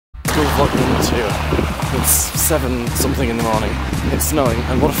vlog number 2. It's 7 something in the morning. It's snowing,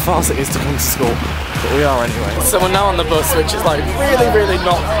 and what a farce it is to come to school. But we are anyway. So we're now on the bus, which is like really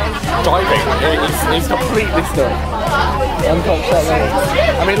not driving. It's completely stuck.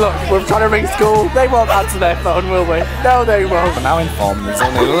 I mean, look, we're trying to ring school. They won't answer their phone, will we? No, they won't. We're now informed there's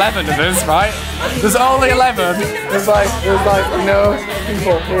only 11 of us, right? There's only 11. There's like no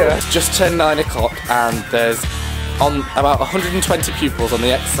people here. It's just turned 9 o'clock, and there's on about 120 pupils on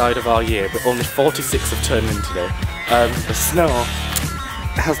the X side of our year, but only 46 have turned in today. The snow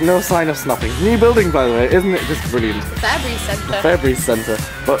has no sign of stopping. New building, by the way, isn't it just brilliant? Fairbreeze Centre. Fairbreeze Centre.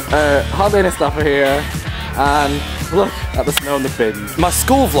 But hardly any staff are here, and look at the snow in the bins. My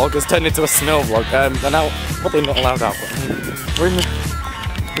school vlog has turned into a snow vlog. They're now probably not allowed out, but we're in the...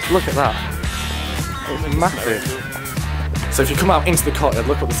 Just look at that. It's massive. So if you come out into the courtyard,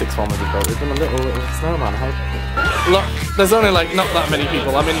 look what the sixth formers have built. They've done a little snowman. Look, there's only like not that many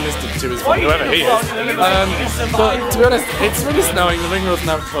people. I'm in Mr. 2 is whoever he is. But to be honest, it's really snowing. The ring road's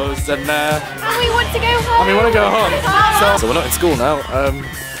now closed, and we want to go home. And we want to go home. So we're not in school now. I'm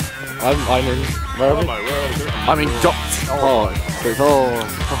in where are we? I'm in Gosport. So it's all look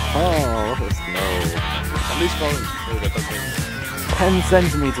at the snow. At least 10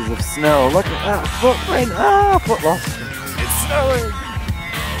 centimeters of snow. Look at that footprint. Foot lost. It's snowing.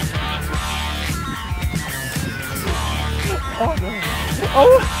 Oh no.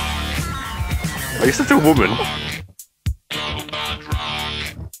 Oh. Are you such a woman?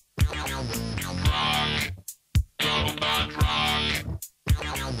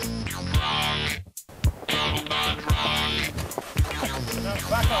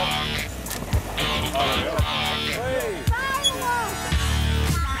 Back off.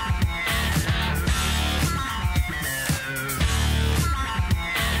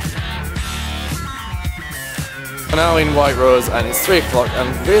 We're now in White Rose, and it's 3 o'clock,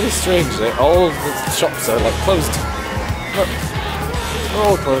 and really strangely, all the shops are like closed. Look, they're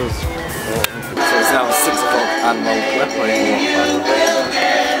all closed. So it's now 6 o'clock, and we're playing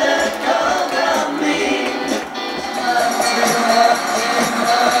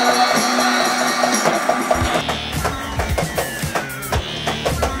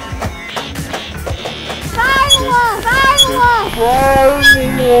Fireworks!